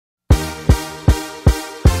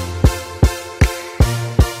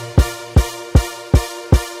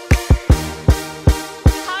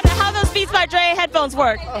by Dre headphones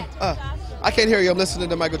work? I can't hear you. I'm listening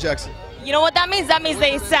to Michael Jackson. You know what that means? That means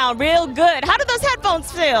they sound real good. How do those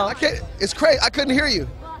headphones feel? I can't. It's crazy. I couldn't hear you.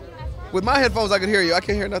 With my headphones, I could hear you. I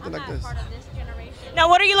can't hear nothing like this. Now,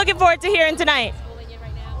 what are you looking forward to hearing tonight?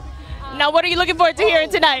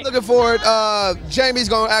 Looking forward. Jamie's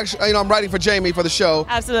going to actually, I'm writing for Jamie for the show.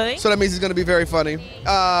 Absolutely. So that means it's going to be very funny.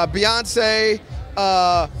 Beyonce,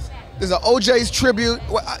 there's an OJ's tribute.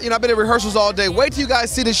 I've been in rehearsals all day. Wait till you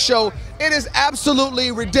guys see this show. It is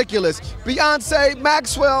absolutely ridiculous. Beyonce,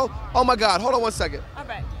 Maxwell, oh my God. Hold on one second. All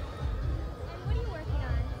right. What are you working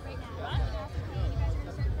on right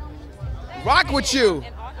now? Rock with you.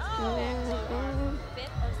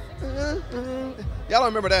 Y'all don't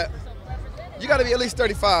remember that. You got to be at least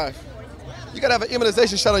 35. You got to have an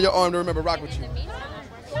immunization shot on your arm to remember Rock with you.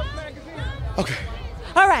 Okay.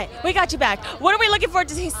 All right, we got you back. What are we looking forward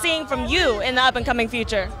to seeing from you in the up-and-coming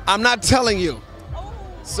future? I'm not telling you.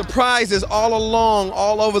 Surprises all along,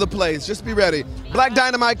 all over the place. Just be ready. Black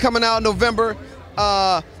Dynamite coming out in November.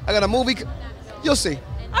 I got a movie. You'll see.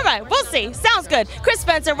 All right, we'll see. Sounds good. Chris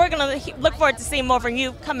Spencer, we're going to look forward to seeing more from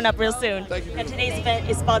you coming up real soon. Thank you. And today's event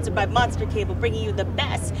is sponsored by Monster Cable, bringing you the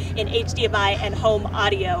best in HDMI and home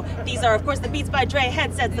audio. These are, of course, the Beats by Dre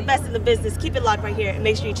headsets, the best in the business. Keep it locked right here, and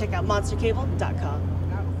make sure you check out monstercable.com.